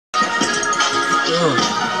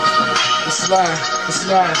It's live.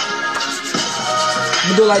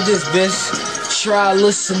 I'ma do it like this, bitch. Try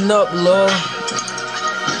listen up, Lord.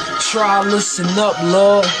 Try listen up,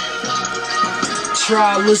 Lord.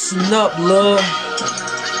 Try listen up, Lord.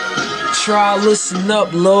 Try listen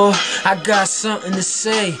up, Lord. I got something to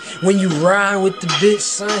say. When you ride with the bitch,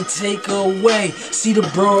 son, take her away. See the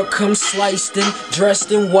broad come sliced in,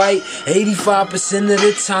 dressed in white. 85% of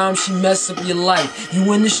the time she mess up your life.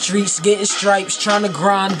 You in the streets getting stripes, trying to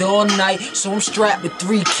grind all night. So I'm strapped with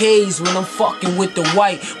 3Ks when I'm fucking with the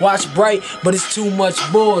white. Watch bright, but it's too much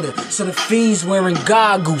border. So the fiends wearing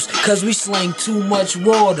goggles, cause we slang too much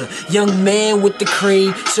water. Young man with the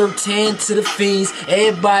cream, serve tan to the fiends.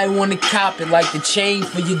 Everybody wanna cop it like the chain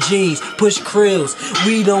for your jeans. Push krills,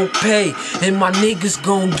 we don't pay. And my niggas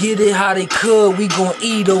gon' get it how they could. We gon'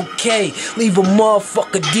 eat okay. Leave a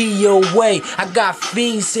motherfucker DOA. I got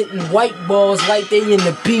fiends hitting white balls like they in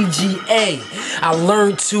the PGA. I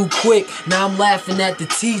learned too quick, now I'm laughing at the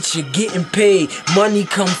teacher. Getting paid, money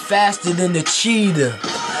come faster than the cheetah.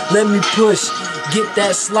 Let me push, get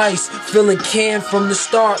that slice. Feeling canned from the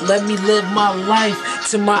start, let me live my life.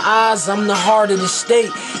 To my eyes, I'm the heart of the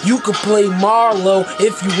state. You could play Marlowe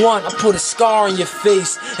if you want. I put a scar on your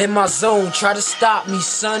face. In my zone, try to stop me,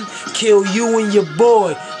 son. Kill you and your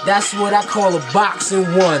boy. That's what I call a boxing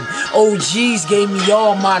one. OGs gave me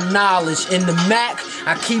all my knowledge. In the Mac,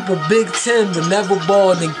 I keep a Big 10, but never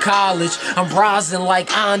balled in college. I'm rising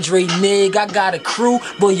like Andre, nig. I got a crew,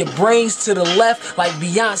 blow your brains to the left like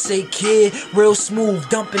Beyonce, kid. Real smooth,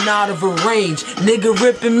 dumping out of a range. Nigga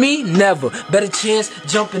ripping me? Never. Better chance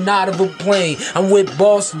jumping out of a plane. I'm with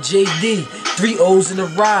Boss and JD, 3 O's in a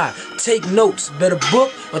ride. Take notes, better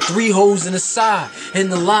book or 3 hoes in the side.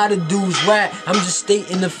 And a lot of dudes rap, I'm just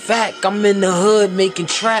stating the fact. I'm in the hood making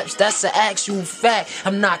traps, that's an actual fact.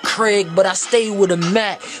 I'm not Craig, but I stay with a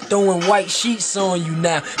Mac. Throwing white sheets on you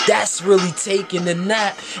now, that's really taking a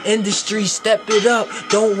nap. Industry, step it up,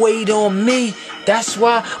 don't wait on me. That's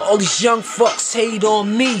why all these young fucks hate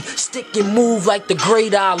on me. Stick and move like the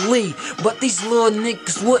great Ali. But these little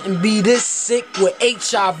niggas wouldn't be this sick with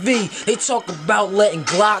HIV. They talk about letting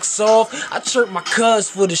Glocks off. I chirp my cuz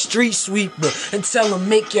for the street sweeper and tell him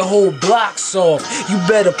make your whole block soft. You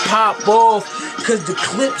better pop off, cause the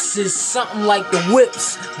clips is something like the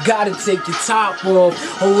whips. Gotta take your top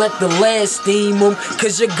off or let the lead steam them,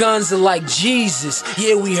 cause your guns are like Jesus.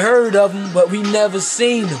 Yeah, we heard of them, but we never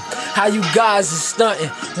seen them. How you guys is stunting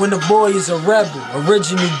when the boy is a rebel,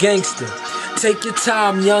 original gangster. Take your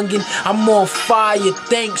time, youngin', I'm on fire,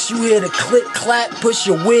 thanks. You hear the click clap, push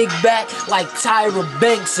your wig back like Tyra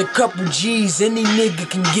Banks. A couple G's, any nigga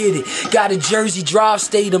can get it. Got a Jersey drive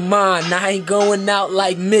state of mind, I ain't going out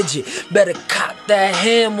like midget. Better cock that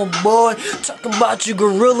hammer, boy. Talking about you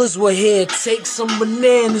gorillas, well here, take some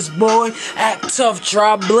bananas, boy. Act tough,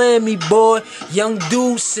 try blame me, boy. Young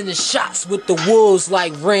dude sending shots with the wolves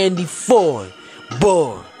like Randy Ford,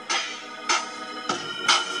 boy.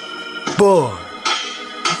 Boy,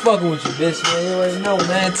 I'm fucking with you, bitch, man. You already know,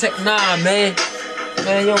 man. Tech 9, man.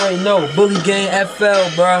 Man, you already know. Bully Gang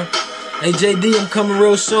FL, bro. Hey, JD, I'm coming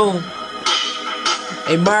real soon.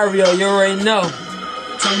 Hey, Mario, you already know.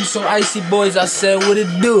 Tell me some icy boys, I said what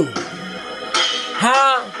it do.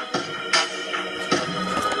 Huh?